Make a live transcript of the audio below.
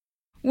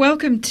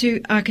Welcome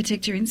to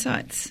Architecture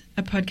Insights,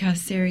 a podcast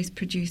series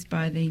produced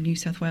by the New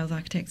South Wales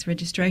Architects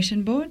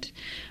Registration Board.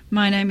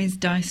 My name is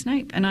Di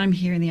Snape and I'm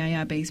here in the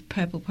ARB's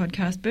Purple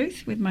Podcast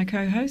booth with my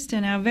co-host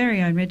and our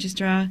very own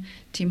registrar,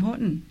 Tim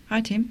Horton.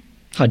 Hi, Tim.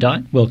 Hi,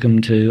 Di.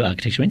 Welcome to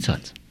Architecture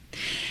Insights.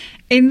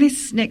 In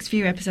this next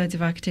few episodes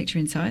of Architecture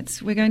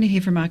Insights, we're going to hear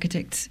from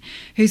architects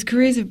whose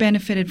careers have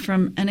benefited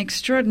from an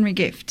extraordinary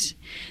gift.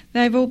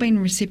 They've all been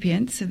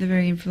recipients of the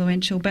very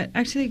influential but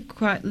actually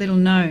quite little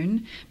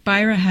known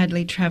Byron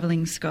Hadley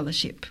Travelling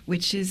Scholarship,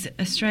 which is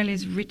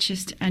Australia's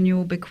richest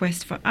annual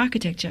bequest for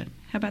architecture.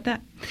 How about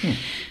that?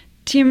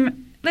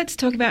 Tim, let's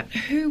talk about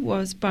who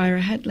was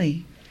Byron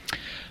Hadley.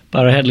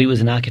 Byron Hadley was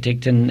an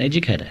architect and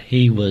educator.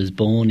 He was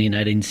born in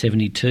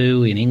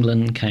 1872 in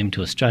England, came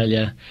to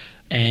Australia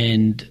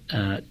and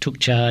took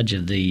charge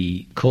of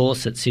the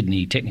course at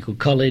Sydney Technical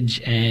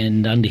College,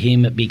 and under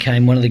him it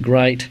became one of the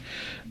great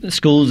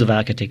schools of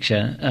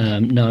architecture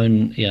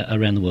known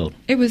around the world.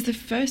 It was the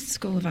first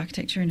school of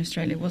architecture in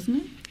Australia,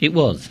 wasn't it? It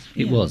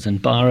was,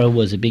 and Byron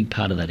was a big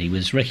part of that. He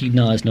was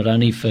recognised not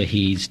only for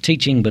his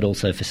teaching but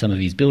also for some of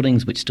his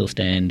buildings which still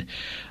stand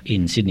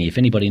in Sydney. If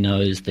anybody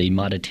knows the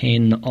Mitre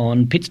 10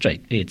 on Pitt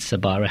Street, it's a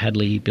Byron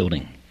Hadley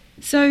building.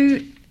 So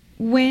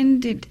when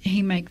did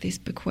he make this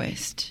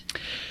bequest?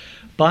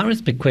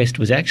 Byron's bequest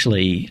was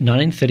actually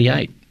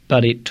 1938,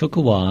 but it took a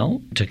while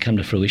to come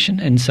to fruition,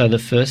 and so the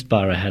first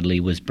Byron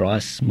Hadley was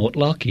Bryce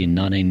Mortlock in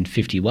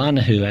 1951,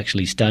 who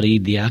actually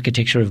studied the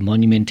architecture of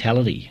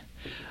monumentality.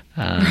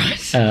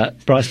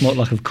 Bryce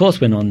Mortlock, of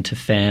course, went on to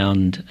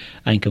found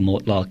Anchor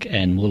Mortlock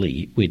and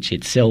Woolley, which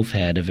itself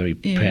had a very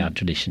proud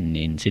tradition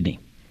in Sydney.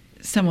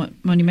 Somewhat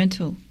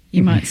monumental,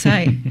 you might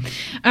say.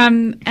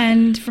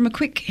 And from a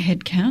quick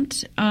head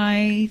count,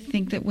 I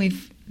think that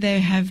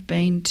there have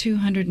been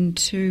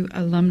 202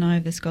 alumni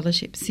of the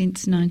scholarship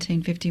since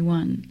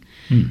 1951.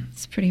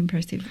 It's pretty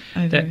impressive.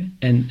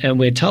 And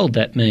we're told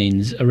that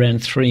means around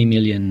 $3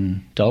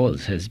 million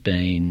has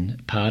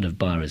been part of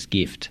Byron's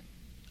gift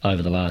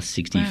over the last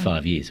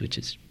 65 years, which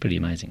is pretty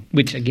amazing,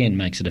 which again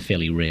makes it a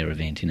fairly rare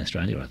event in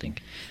Australia, I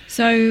think.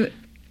 So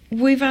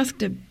we've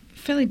asked a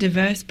fairly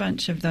diverse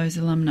bunch of those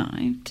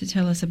alumni to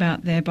tell us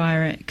about their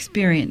Byron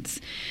experience.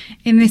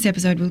 In this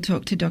episode, we'll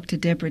talk to Dr.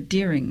 Deborah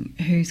Deering,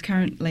 who's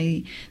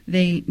currently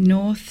the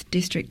North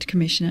District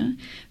Commissioner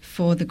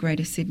for the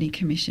Greater Sydney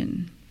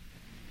Commission.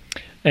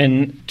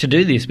 And to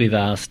do this, we've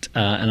asked,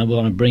 and I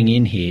want to bring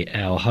in here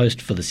our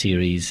host for the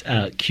series,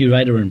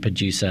 curator and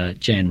producer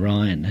Jan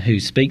Ryan,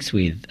 who speaks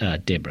with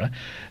Deborah.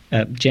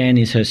 Jan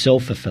is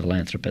herself a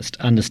philanthropist,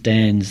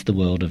 understands the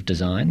world of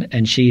design,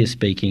 and she is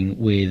speaking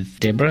with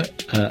Deborah,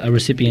 a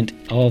recipient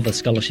of a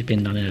scholarship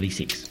in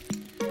 1986.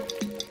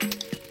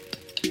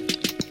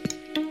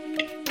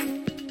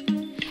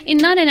 In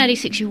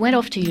 1986, you went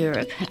off to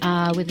Europe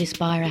with this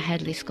Byron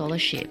Hadley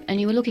Scholarship,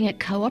 and you were looking at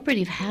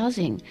cooperative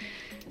housing.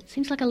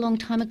 Seems like a long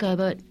time ago,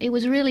 but it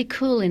was really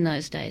cool in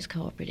those days,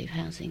 cooperative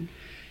housing.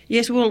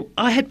 Yes, well,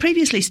 I had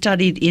previously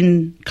studied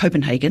in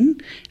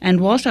Copenhagen, and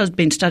whilst I was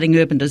been studying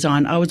urban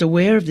design, I was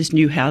aware of this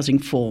new housing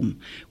form,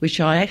 which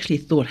I actually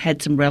thought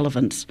had some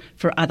relevance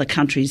for other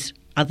countries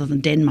other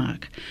than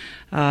Denmark.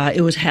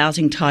 It was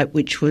housing type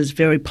which was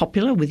very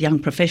popular with young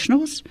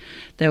professionals.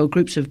 There were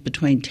groups of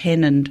between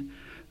 10 and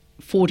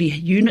 40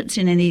 units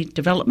in any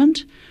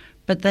development,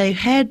 but they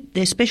had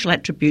their special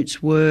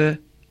attributes were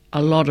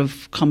a lot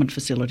of common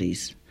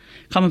facilities.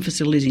 Common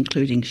facilities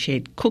including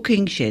shared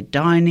cooking, shared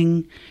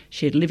dining,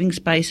 shared living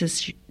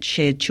spaces,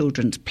 shared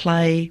children's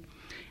play.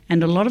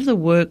 And a lot of the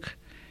work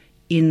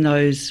in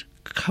those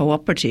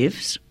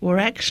cooperatives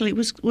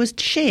was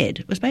shared.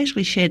 It was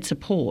basically shared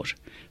support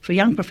for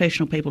young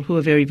professional people who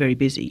are very, very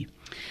busy.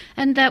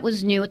 And that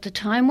was new at the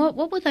time.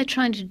 What were they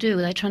trying to do?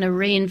 Were they trying to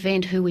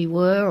reinvent who we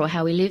were or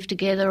how we lived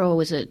together, or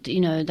was it,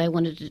 they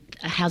wanted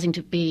housing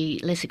to be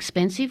less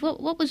expensive?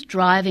 What was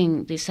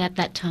driving this at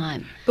that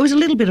time? It was a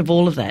little bit of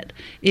all of that.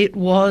 It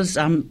was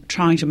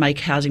trying to make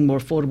housing more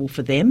affordable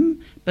for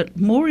them, but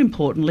more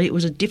importantly, it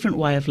was a different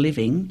way of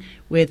living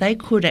where they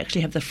could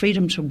actually have the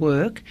freedom to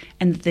work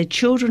and that their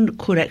children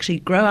could actually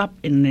grow up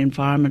in an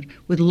environment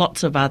with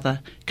lots of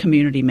other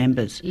community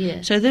members.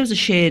 Yes. So there was a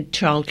shared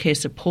childcare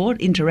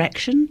support,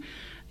 interaction,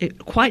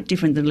 quite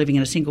different than living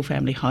in a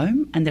single-family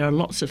home, and there are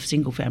lots of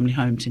single-family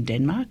homes in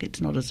Denmark.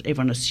 It's not as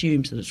everyone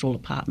assumes that it's all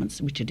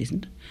apartments, which it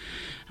isn't.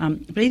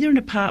 But either in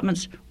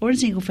apartments or in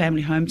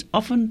single-family homes,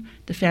 often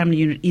the family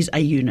unit is a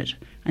unit,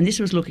 and this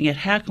was looking at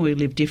how can we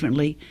live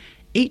differently.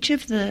 Each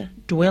of the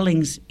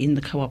dwellings in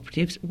the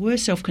cooperatives were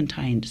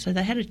self-contained, so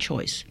they had a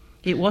choice.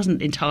 It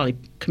wasn't entirely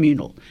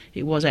communal.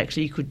 It was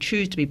actually you could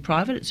choose to be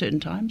private at certain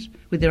times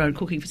with their own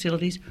cooking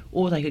facilities,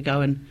 or they could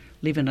go and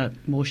live in a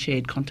more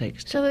shared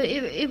context. So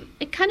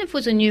it kind of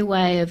was a new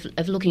way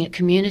of looking at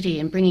community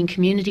and bringing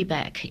community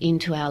back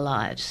into our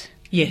lives.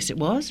 Yes, it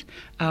was.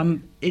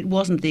 It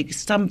wasn't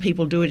some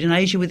people do it in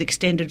Asia with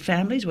extended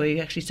families where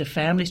it's a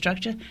family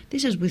structure.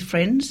 This is with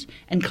friends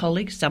and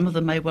colleagues. Some of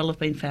them may well have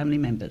been family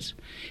members.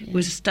 Yeah. It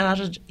was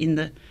started in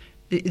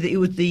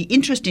the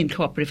interest in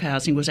cooperative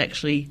housing was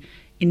actually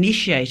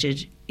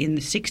initiated in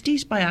the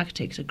 60s by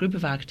architects, a group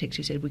of architects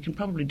who said we can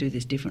probably do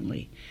this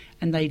differently.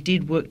 And they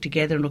did work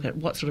together and look at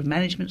what sort of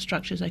management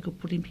structures they could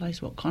put in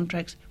place, what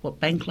contracts, what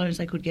bank loans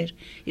they could get.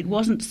 It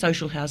wasn't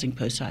social housing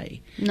per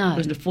se. No. It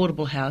was an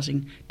affordable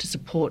housing to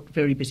support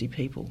very busy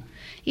people.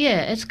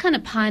 Yeah, it's kind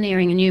of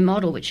pioneering a new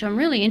model, which I'm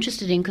really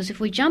interested in, because if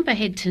we jump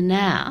ahead to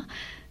now,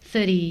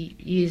 30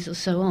 years or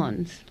so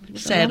on.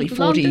 Sadly,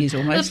 40 years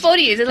almost.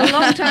 40 years, it's a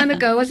long time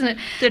ago, wasn't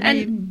it?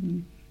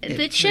 And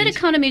the shared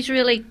economy is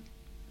really,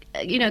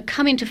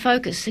 come into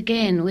focus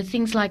again with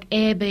things like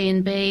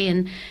Airbnb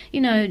and,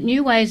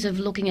 new ways of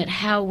looking at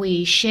how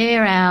we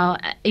share our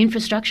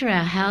infrastructure,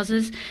 our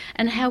houses,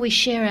 and how we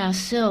share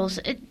ourselves.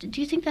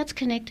 Do you think that's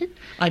connected?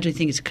 I do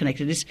think it's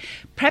connected. It's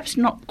perhaps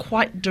not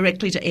quite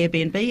directly to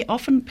Airbnb.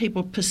 Often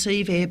people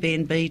perceive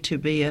Airbnb to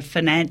be a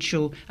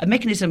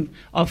mechanism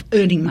of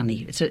earning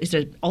money. It's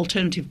an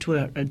alternative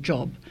to a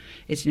job.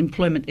 It's an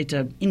employment. It's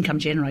an income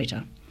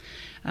generator.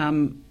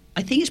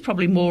 I think it's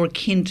probably more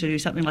akin to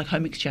something like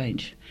home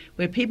exchange,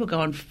 where people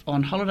go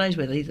on holidays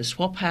where they either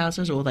swap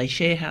houses or they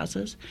share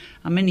houses.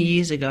 Many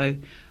years ago,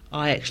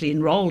 I actually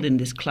enrolled in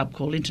this club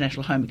called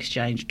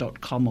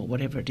internationalhomeexchange.com or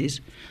whatever it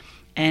is,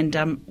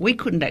 and we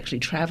couldn't actually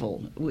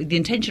travel. The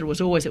intention was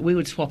always that we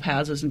would swap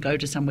houses and go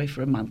to somewhere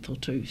for a month or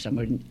two,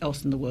 somewhere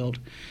else in the world.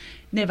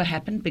 Never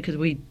happened because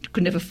we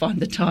could never find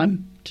the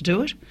time to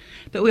do it.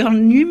 But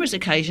on numerous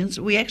occasions,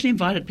 we actually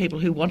invited people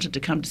who wanted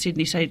to come to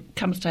Sydney, say,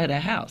 come and stay at our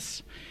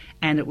house.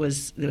 And there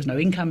was no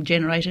income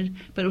generated,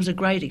 but it was a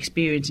great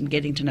experience in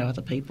getting to know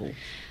other people.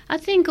 I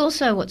think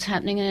also what's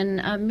happening, and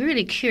I'm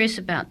really curious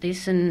about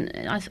this, and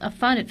I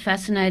find it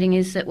fascinating,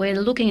 is that we're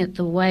looking at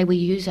the way we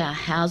use our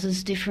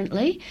houses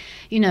differently.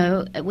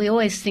 We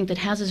always think that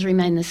houses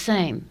remain the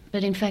same,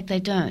 but in fact they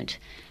don't.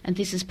 And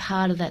this is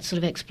part of that sort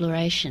of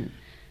exploration.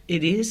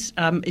 It is.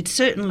 It's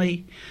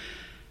certainly,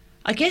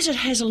 I guess it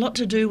has a lot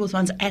to do with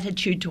one's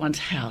attitude to one's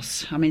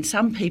house. I mean,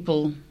 some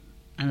people,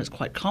 and it's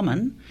quite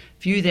common,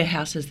 view their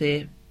house as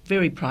their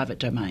very private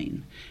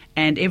domain,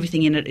 and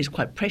everything in it is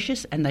quite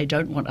precious, and they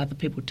don't want other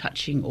people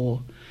touching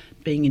or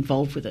being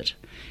involved with it.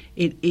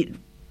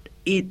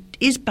 It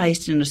is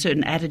based in a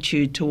certain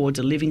attitude towards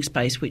a living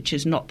space which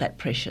is not that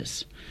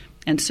precious.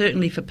 And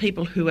certainly for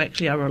people who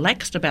actually are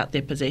relaxed about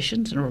their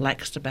possessions and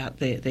relaxed about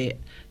their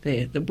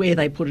where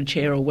they put a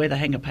chair or where they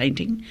hang a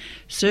painting,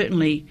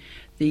 certainly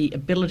the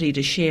ability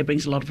to share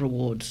brings a lot of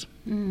rewards.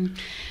 Mm.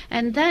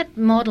 And that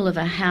model of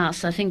a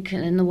house, I think,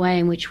 in the way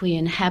in which we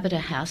inhabit a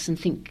house and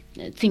think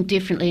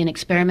differently and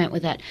experiment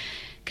with that,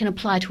 can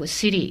apply to a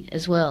city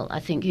as well. I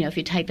think, if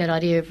you take that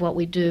idea of what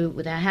we do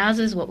with our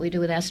houses, what we do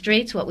with our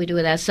streets, what we do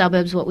with our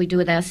suburbs, what we do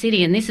with our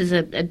city, and this is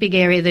a big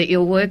area that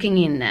you're working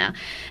in now.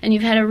 And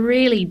you've had a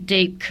really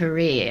deep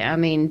career. I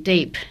mean,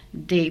 deep.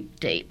 You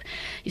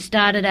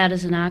started out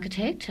as an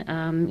architect.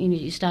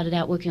 You started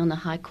out working on the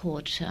High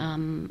Court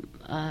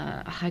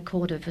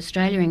of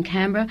Australia in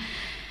Canberra.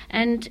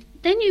 And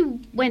then you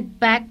went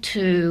back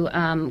to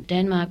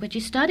Denmark, but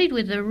you studied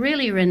with the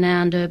really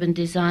renowned urban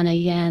designer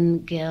Jan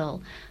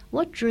Gehl.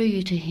 What drew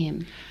you to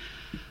him?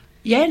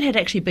 Jan had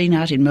actually been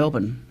out in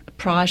Melbourne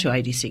prior to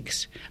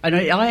 86.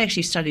 I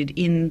actually studied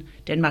in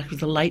Denmark in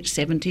the late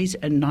 70s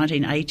and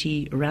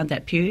 1980, around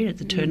that period, at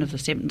the turn of the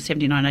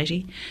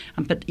 79-80.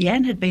 But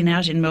Jan had been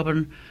out in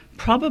Melbourne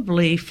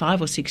probably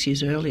 5 or 6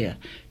 years earlier,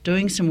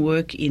 doing some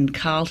work in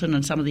Carlton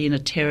and some of the inner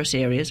terrace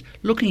areas,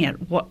 looking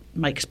at what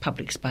makes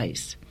public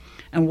space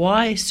and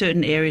why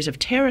certain areas of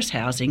terrace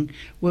housing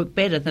work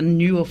better than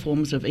newer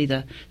forms of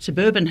either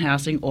suburban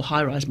housing or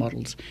high-rise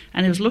models.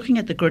 And he was looking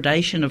at the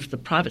gradation of the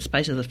private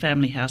space of the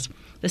family house,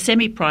 the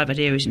semi-private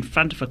areas in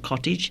front of a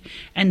cottage,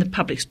 and the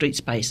public street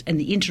space, and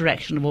the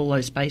interaction of all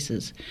those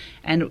spaces.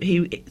 And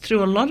he,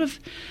 through a lot of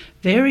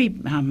very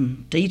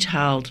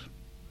detailed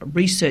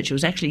research, it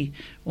was actually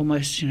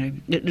almost,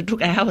 it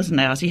took hours and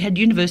hours. He had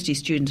university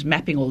students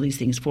mapping all these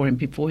things for him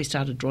before he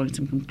started drawing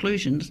some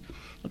conclusions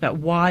about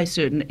why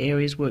certain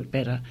areas work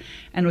better.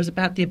 And it was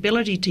about the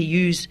ability to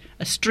use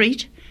a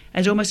street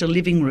as almost a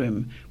living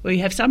room, where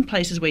you have some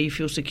places where you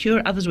feel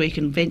secure, others where you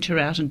can venture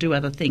out and do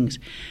other things.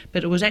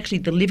 But it was actually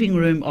the living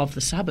room of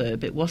the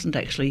suburb. It wasn't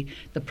actually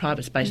the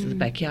private space of the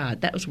backyard.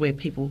 That was where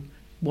people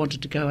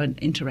wanted to go and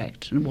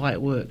interact and why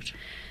it worked.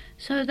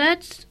 So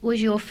that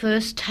was your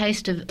first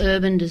taste of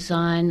urban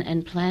design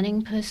and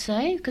planning per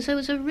se? Because there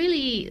was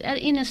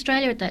in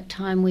Australia at that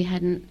time, we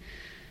hadn't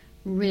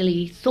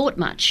really thought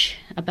much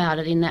about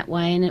it in that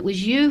way, and it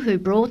was you who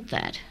brought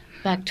that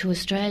back to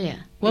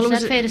Australia. Is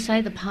that fair to say,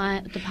 the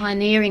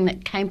pioneering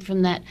that came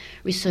from that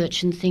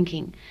research and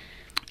thinking?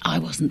 I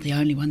wasn't the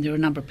only one. There were a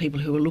number of people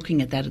who were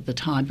looking at that at the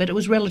time, but it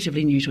was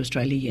relatively new to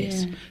Australia,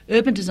 yes. Yeah.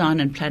 Urban design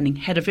and planning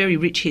had a very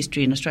rich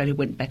history in Australia,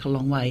 went back a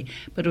long way,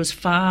 but it was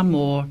far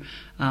more,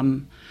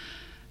 not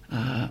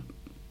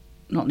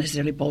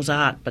necessarily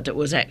Beaux-Arts, but it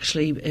was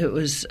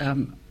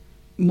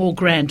more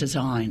grand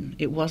design.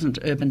 It wasn't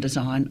urban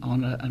design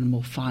on a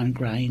more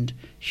fine-grained,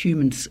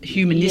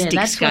 humanistic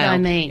that's scale. What I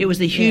mean. It was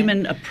the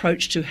human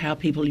approach to how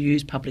people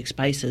use public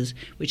spaces,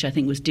 which I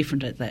think was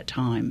different at that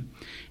time.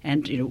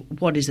 And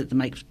what is it that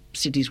makes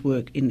cities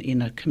work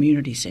in a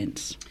community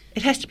sense?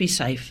 It has to be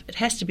safe. It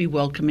has to be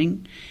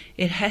welcoming.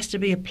 It has to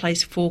be a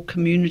place for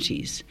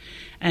communities.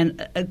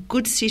 And a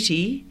good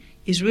city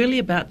is really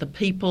about the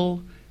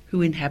people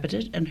who inhabit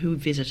it and who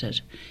visit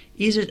it.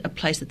 Is it a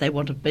place that they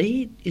want to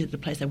be? Is it a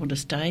place they want to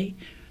stay?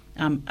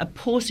 A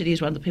poor city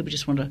is one that people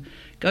just want to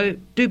go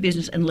do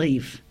business and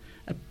leave.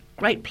 A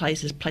great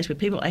place is a place where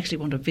people actually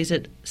want to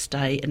visit,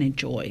 stay and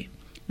enjoy.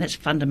 That's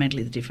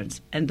fundamentally the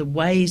difference. And the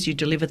ways you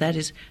deliver that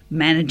is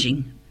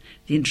managing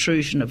the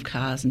intrusion of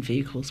cars and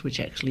vehicles which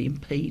actually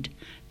impede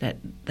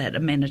that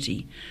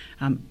amenity,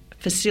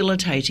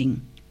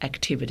 facilitating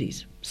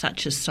activities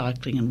such as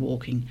cycling and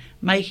walking,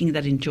 making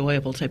that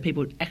enjoyable so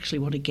people actually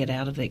want to get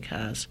out of their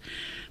cars,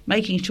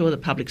 making sure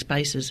that public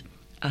spaces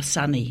are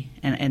sunny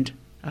and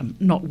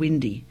not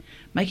windy,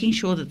 making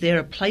sure that there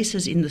are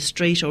places in the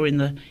street or in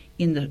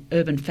the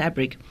urban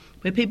fabric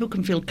where people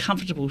can feel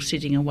comfortable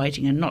sitting and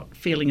waiting and not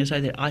feeling as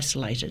though they're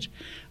isolated.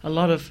 A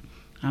lot of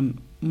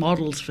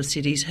models for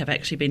cities have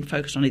actually been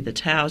focused on either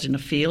towers in a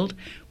field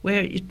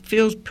where it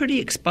feels pretty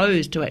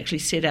exposed to actually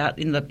sit out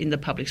in the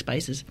public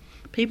spaces.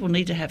 People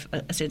need to have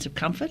a sense of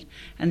comfort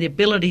and the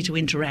ability to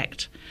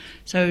interact.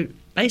 So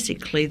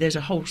basically there's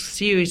a whole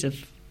series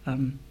of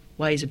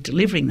ways of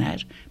delivering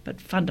that, but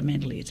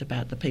fundamentally it's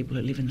about the people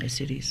who live in those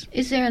cities.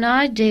 Is there an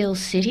ideal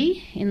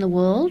city in the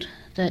world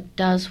that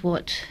does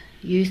what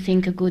you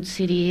think a good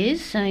city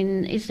is? I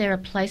mean, is there a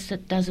place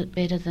that does it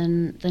better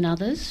than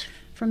others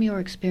from your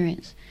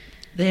experience?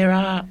 There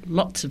are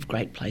lots of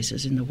great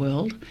places in the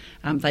world.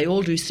 They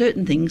all do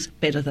certain things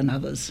better than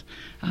others.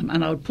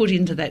 And I would put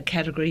into that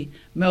category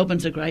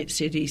Melbourne's a great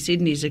city,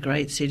 Sydney's a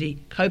great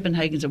city,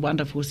 Copenhagen's a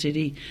wonderful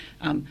city.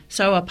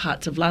 So are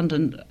parts of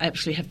London,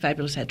 actually have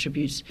fabulous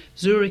attributes.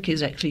 Zurich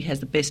actually has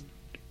the best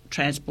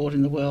transport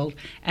in the world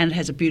and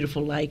has a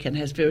beautiful lake and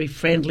has very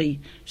friendly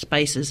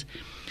spaces.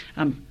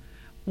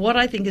 What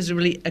I think is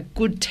really a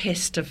good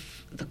test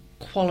of the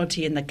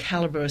quality and the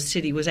calibre of a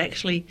city was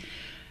actually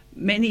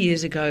many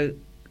years ago,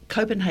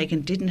 Copenhagen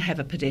didn't have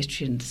a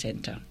pedestrian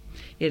centre.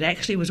 It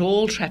actually was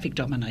all traffic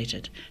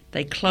dominated.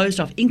 They closed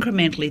off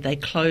incrementally. They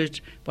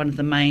closed one of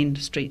the main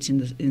streets in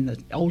the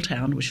old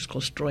town, which is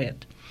called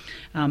Strøget,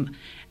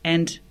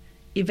 and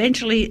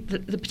eventually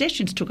the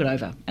pedestrians took it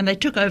over, and they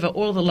took over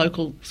all the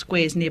local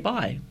squares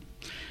nearby.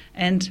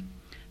 And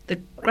the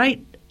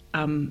great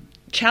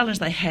challenge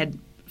they had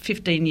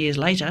 15 years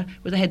later,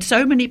 where they had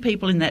so many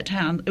people in that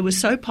town, it was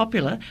so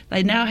popular,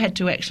 they now had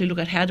to actually look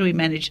at how do we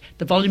manage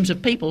the volumes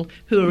of people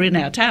who are in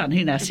our town,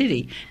 in our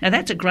city. Now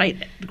that's a great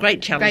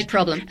challenge. Great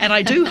problem. And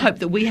I do hope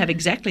that we have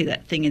exactly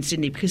that thing in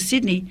Sydney, because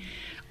Sydney,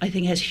 I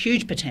think, has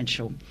huge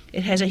potential.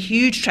 It has a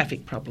huge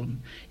traffic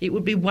problem. It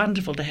would be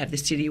wonderful to have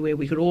this city where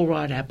we could all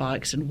ride our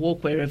bikes and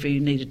walk wherever you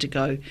needed to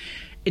go.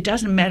 It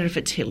doesn't matter if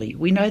it's hilly.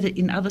 We know that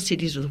in other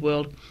cities of the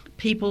world,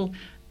 people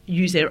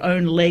use their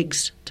own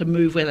legs to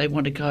move where they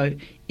want to go.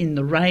 In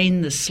the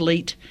rain, the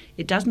sleet,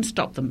 it doesn't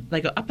stop them.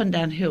 They go up and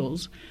down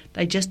hills.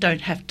 They just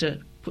don't have to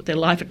put their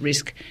life at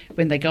risk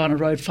when they go on a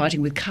road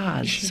fighting with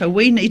cars. So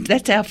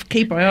that's our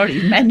key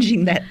priority,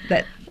 managing that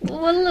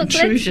Well, look,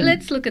 intrusion.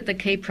 let's look at the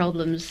key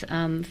problems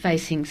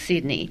facing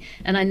Sydney.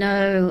 And I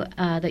know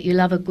that you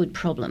love a good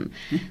problem.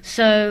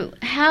 So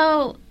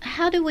how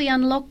do we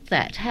unlock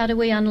that? How do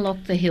we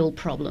unlock the hill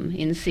problem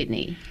in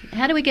Sydney?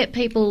 How do we get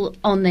people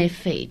on their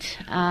feet?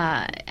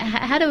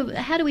 How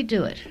do we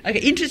do it? Okay,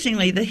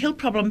 interestingly, the hill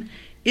problem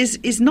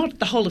is not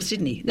the whole of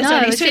Sydney. No,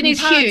 only certain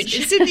Sydney's parts.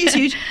 huge. Sydney's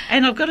huge.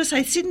 And I've got to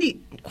say, Sydney,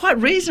 quite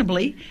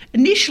reasonably,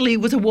 initially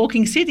was a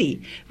walking city.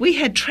 We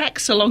had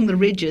tracks along the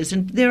ridges,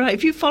 and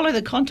if you follow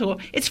the contour,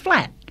 it's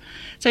flat.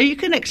 So you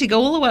can actually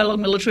go all the way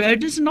along Military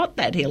Road. It's not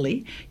that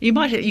hilly. You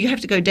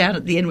have to go down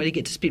at the end when you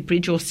get to Spit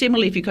Bridge, or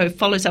similarly, if you go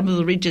follow some of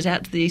the ridges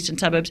out to the eastern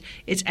suburbs,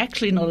 it's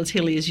actually not as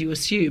hilly as you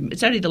assume.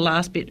 It's only the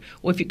last bit,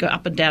 or if you go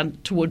up and down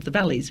towards the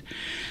valleys.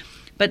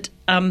 But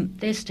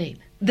they're steep.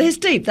 They're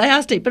steep. They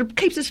are steep, but it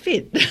keeps us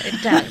fit.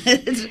 It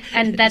does.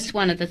 And that's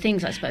one of the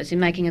things, I suppose, in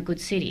making a good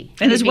city,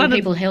 and keeping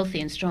people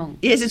healthy and strong.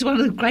 Yes, it's one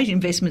of the great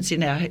investments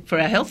for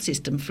our health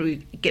system, for we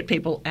get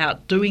people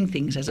out doing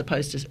things as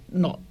opposed to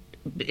not.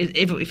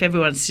 If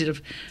everyone's sort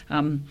of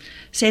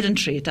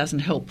sedentary, it doesn't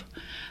help.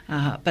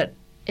 But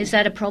is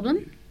that a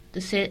problem?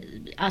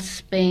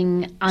 Us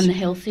being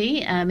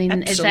unhealthy? I mean,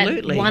 absolutely.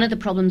 Is that one of the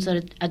problems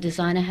that a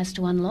designer has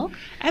to unlock?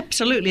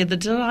 Absolutely. The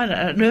designer,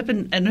 an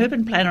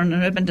urban planner and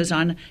an urban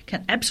designer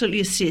can absolutely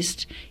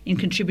assist in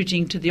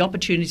contributing to the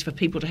opportunities for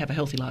people to have a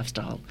healthy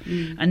lifestyle.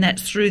 And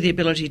that's through the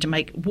ability to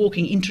make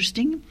walking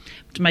interesting,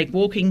 to make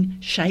walking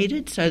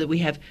shaded, so that we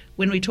have,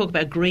 when we talk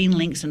about green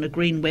links and a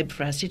green web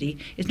for our city,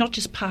 it's not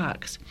just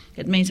parks.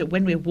 It means that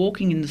when we're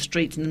walking in the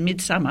streets in the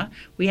midsummer,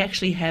 we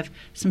actually have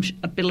some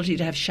ability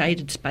to have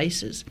shaded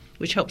spaces,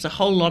 which helps a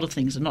whole lot of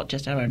things and not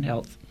just our own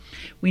health.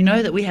 We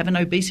know that we have an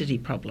obesity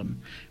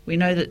problem. We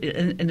know that,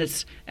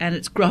 and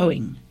it's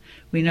growing.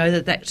 We know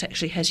that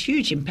actually has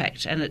huge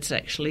impact, and it's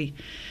actually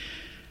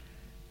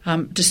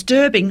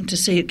disturbing to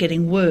see it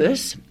getting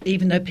worse,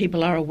 even though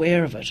people are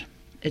aware of it.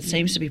 It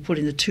seems to be put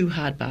in the too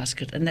hard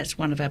basket, and that's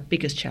one of our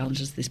biggest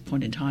challenges at this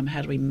point in time.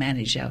 How do we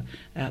manage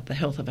the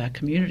health of our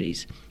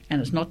communities? And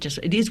it's not just,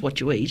 it is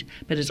what you eat,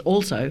 but it's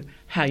also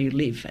how you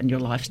live and your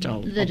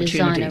lifestyle the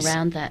opportunities. design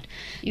around that.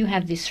 You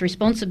have this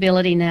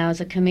responsibility now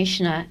as a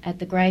commissioner at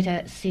the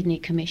Greater Sydney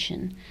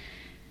Commission.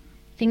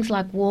 Things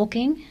like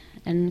walking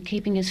and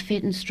keeping us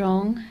fit and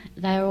strong,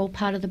 they are all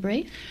part of the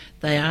brief?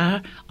 They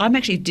are. I'm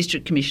actually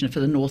District Commissioner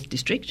for the North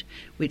District,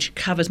 which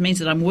means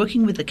that I'm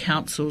working with the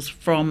councils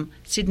from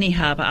Sydney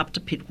Harbour up to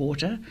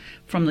Pittwater,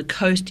 from the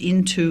coast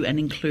into and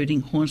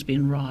including Hornsby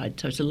and Ryde.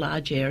 So it's a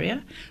large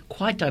area,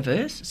 quite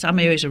diverse. Some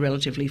areas are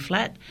relatively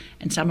flat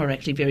and some are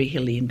actually very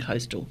hilly and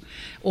coastal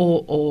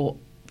or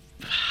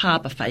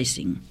harbour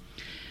facing.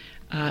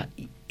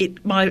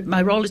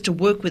 My role is to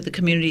work with the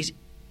communities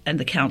and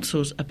the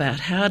councils about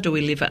how do we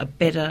live a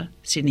better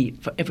Sydney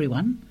for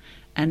everyone,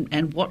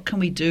 and what can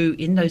we do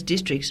in those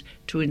districts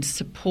to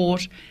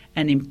support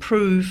and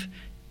improve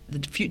the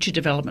future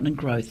development and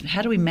growth, and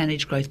how do we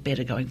manage growth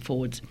better going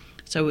forwards.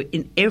 So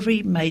in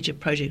every major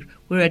project,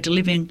 we are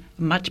delivering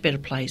a much better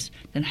place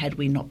than had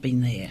we not been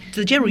there.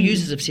 So the general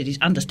users of cities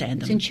understand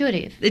them. It's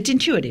intuitive. It's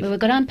intuitive. But we've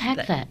got to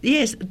unpack that.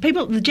 Yes,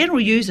 the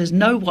general users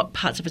know what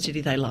parts of a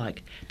city they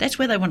like. That's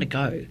where they want to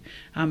go.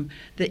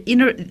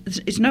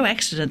 It's no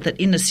accident that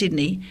inner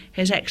Sydney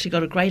has actually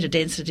got a greater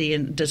density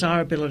and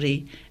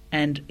desirability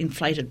and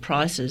inflated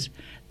prices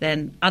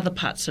than other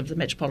parts of the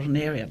metropolitan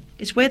area.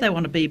 It's where they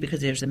want to be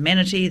because there's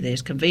amenity,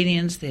 there's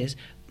convenience, there's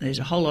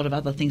a whole lot of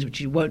other things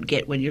which you won't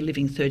get when you're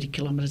living 30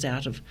 kilometres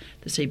out of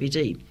the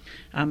CBD.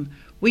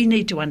 We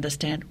need to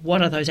understand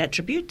what are those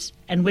attributes,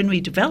 and when we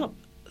develop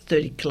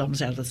 30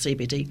 kilometres out of the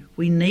CBD,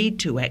 we need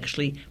to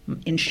actually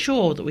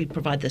ensure that we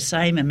provide the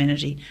same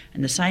amenity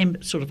and the same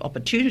sort of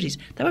opportunities.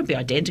 They won't be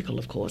identical,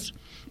 of course,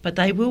 but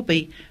they will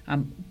be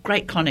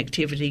great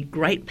connectivity,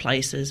 great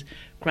places,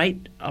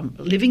 great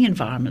living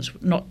environments,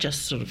 not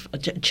just sort of a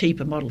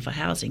cheaper model for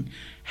housing.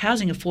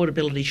 Housing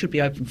affordability should be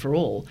open for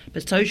all,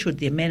 but so should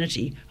the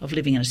amenity of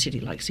living in a city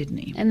like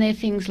Sydney. And there are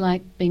things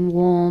like being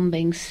warm,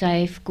 being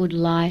safe, good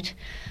light,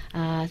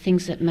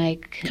 things that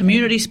make...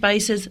 Community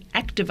spaces,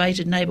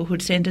 activated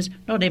neighbourhood centres,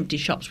 not empty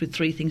shops with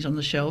 3 things on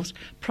the shelves,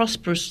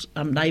 prosperous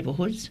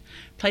neighbourhoods,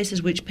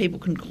 places which people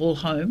can call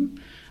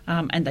home,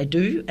 and they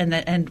do,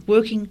 and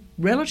working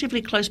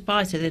relatively close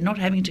by so they're not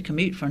having to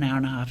commute for an hour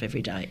and a half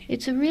every day.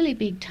 It's a really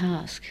big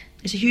task.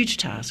 It's a huge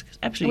task,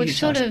 absolutely We've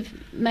huge task. We've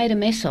sort of made a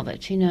mess of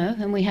it,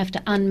 and we have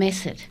to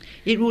unmess it.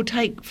 It will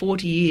take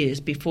 40 years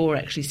before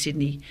actually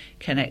Sydney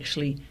can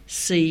actually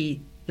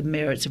see the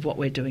merits of what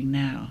we're doing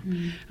now.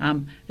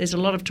 There's a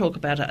lot of talk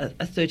about a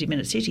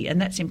 30-minute city,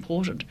 and that's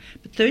important.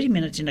 But 30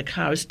 minutes in a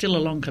car is still a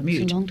long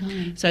commute. It's a long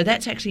time. So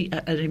that's actually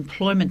an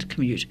employment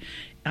commute.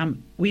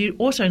 We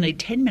also need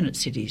 10-minute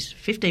cities,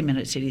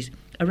 15-minute cities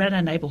around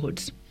our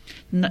neighbourhoods,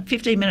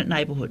 15-minute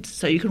neighbourhoods.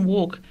 So you can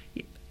walk.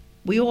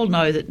 We all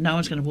know that no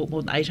one's going to walk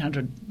more than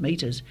 800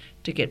 metres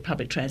to get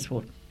public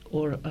transport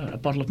or a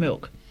bottle of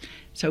milk.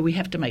 So we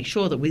have to make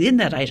sure that within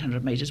that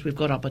 800 metres we've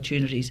got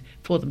opportunities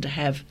for them to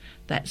have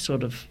that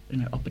sort of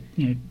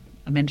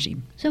amenity.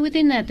 So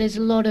within that there's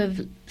a lot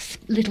of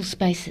little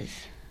spaces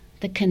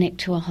that connect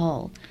to a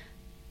whole.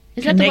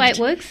 Is that the way it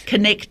works?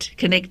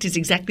 Connect is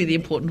exactly the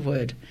important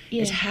word.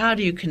 Yeah. Is how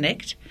do you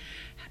connect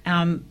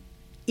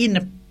in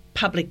a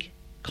public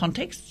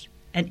context,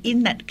 and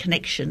in that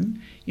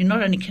connection you're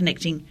not only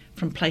connecting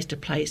from place to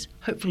place,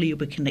 hopefully you'll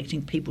be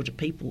connecting people to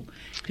people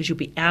because you'll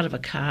be out of a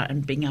car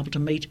and being able to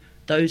meet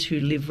those who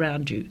live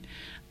round you.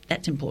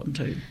 That's important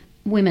too.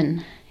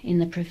 Women in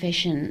the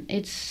profession,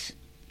 it's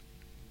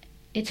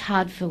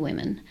hard for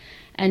women,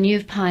 and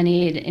you've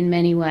pioneered in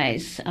many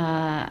ways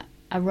a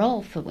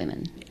role for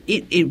women.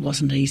 It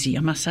wasn't easy,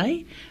 I must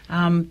say,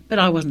 but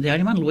I wasn't the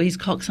only one. Louise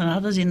Cox and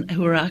others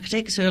who were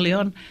architects early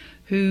on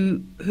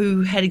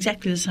who had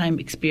exactly the same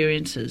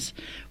experiences.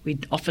 We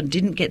often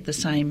didn't get the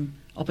same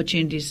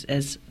opportunities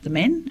as the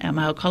men, our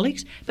male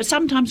colleagues, but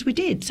sometimes we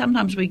did.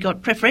 Sometimes we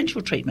got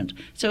preferential treatment,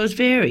 so it was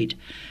varied.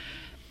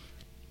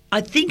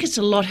 I think it's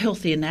a lot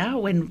healthier now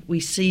when we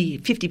see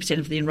 50%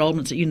 of the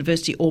enrolments at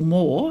university or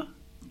more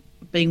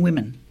being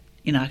women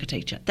in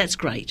architecture. That's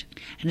great,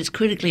 and it's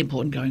critically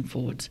important going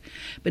forwards.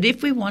 But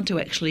if we want to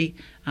actually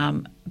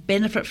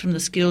benefit from the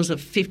skills of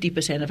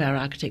 50% of our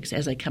architects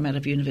as they come out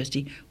of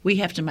university, we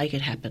have to make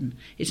it happen.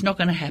 It's not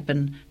going to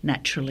happen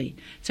naturally.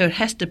 So it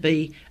has to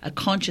be a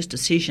conscious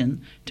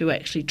decision to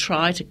actually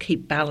try to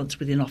keep balance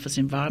within office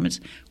environments,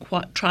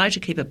 try to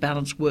keep a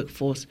balanced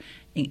workforce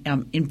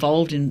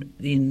involved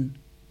in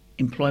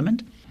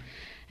employment.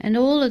 And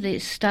all of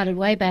this started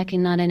way back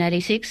in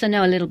 1986, I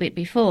know a little bit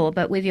before,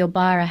 but with your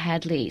Byron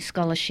Hadley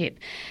scholarship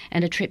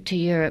and a trip to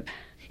Europe.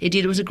 It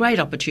did. It was a great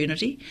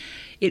opportunity.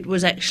 It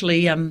was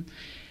actually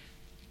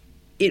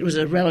it was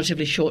a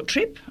relatively short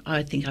trip.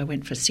 I think I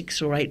went for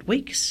 6 or 8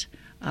 weeks.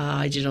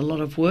 I did a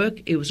lot of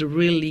work. It was a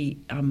really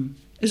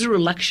was a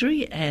real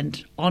luxury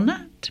and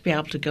honour to be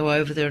able to go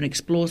over there and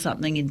explore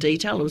something in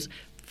detail. It was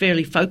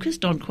fairly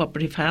focused on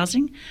cooperative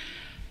housing.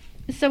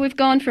 So we've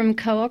gone from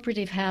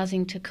cooperative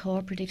housing to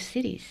cooperative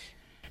cities.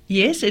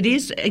 Yes, it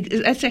is.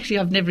 That's actually,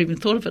 I've never even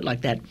thought of it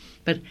like that.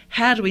 But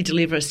how do we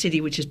deliver a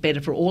city which is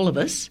better for all of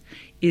us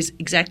is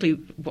exactly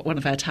what one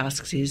of our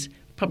tasks is,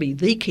 probably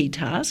the key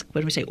task.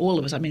 When we say all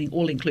of us, I mean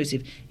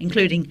all-inclusive,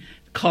 including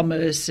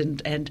commerce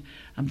and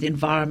the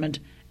environment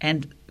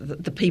and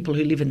the people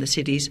who live in the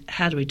cities.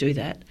 How do we do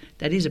that?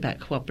 That is about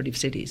cooperative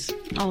cities.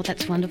 Oh,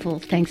 that's wonderful.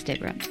 Thanks,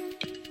 Deborah.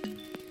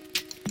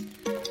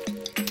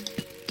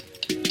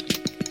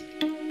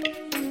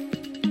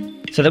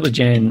 So that was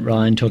Jan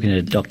Ryan talking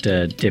to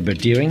Dr. Deborah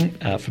Deering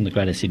from the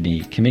Greater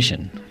Sydney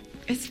Commission.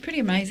 It's pretty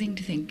amazing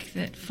to think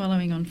that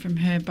following on from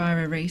her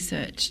BIRA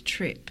research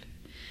trip,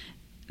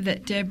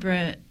 that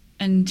Deborah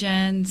and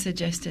Jan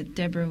suggested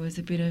Deborah was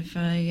a bit of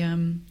a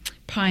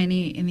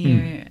pioneer in the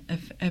area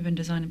of urban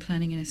design and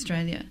planning in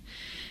Australia.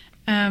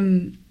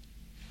 And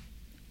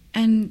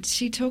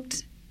she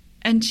talks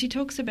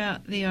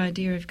about the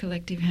idea of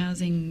collective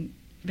housing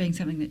being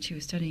something that she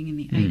was studying in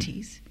the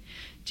 80s.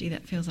 Gee,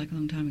 that feels like a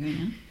long time ago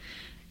now.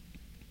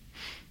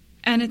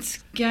 And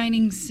it's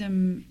gaining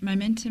some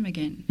momentum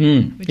again,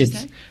 would you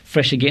say? It's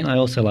fresh again. I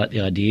also like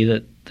the idea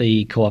that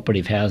the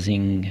cooperative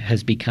housing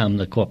has become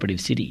the cooperative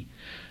city.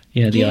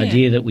 You know, the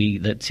idea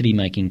that city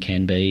making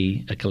can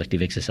be a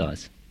collective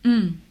exercise.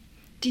 Do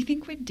you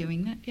think we're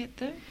doing that yet,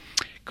 though?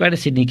 Greater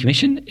Sydney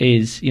Commission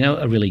is,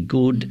 a really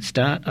good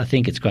start. I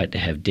think it's great to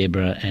have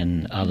Deborah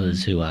and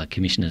others who are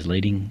commissioners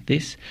leading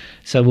this.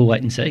 So we'll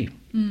wait and see.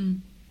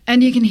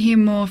 And you can hear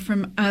more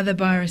from other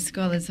BIRA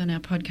scholars on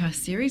our podcast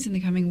series in the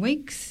coming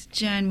weeks.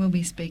 Jan will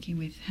be speaking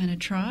with Hannah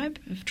Tribe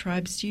of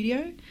Tribe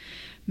Studio,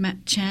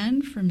 Matt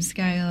Chan from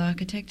Scale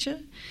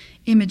Architecture,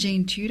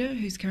 Imogene Tudor,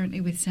 who's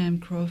currently with Sam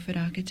Crawford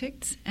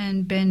Architects,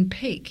 and Ben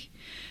Peake,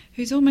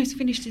 who's almost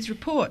finished his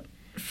report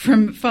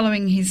from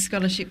following his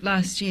scholarship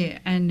last year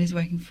and is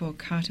working for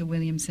Carter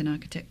Williamson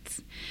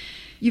Architects.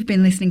 You've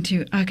been listening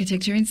to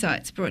Architecture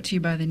Insights, brought to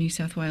you by the New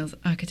South Wales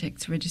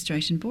Architects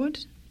Registration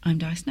Board. I'm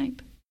Di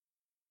Snape.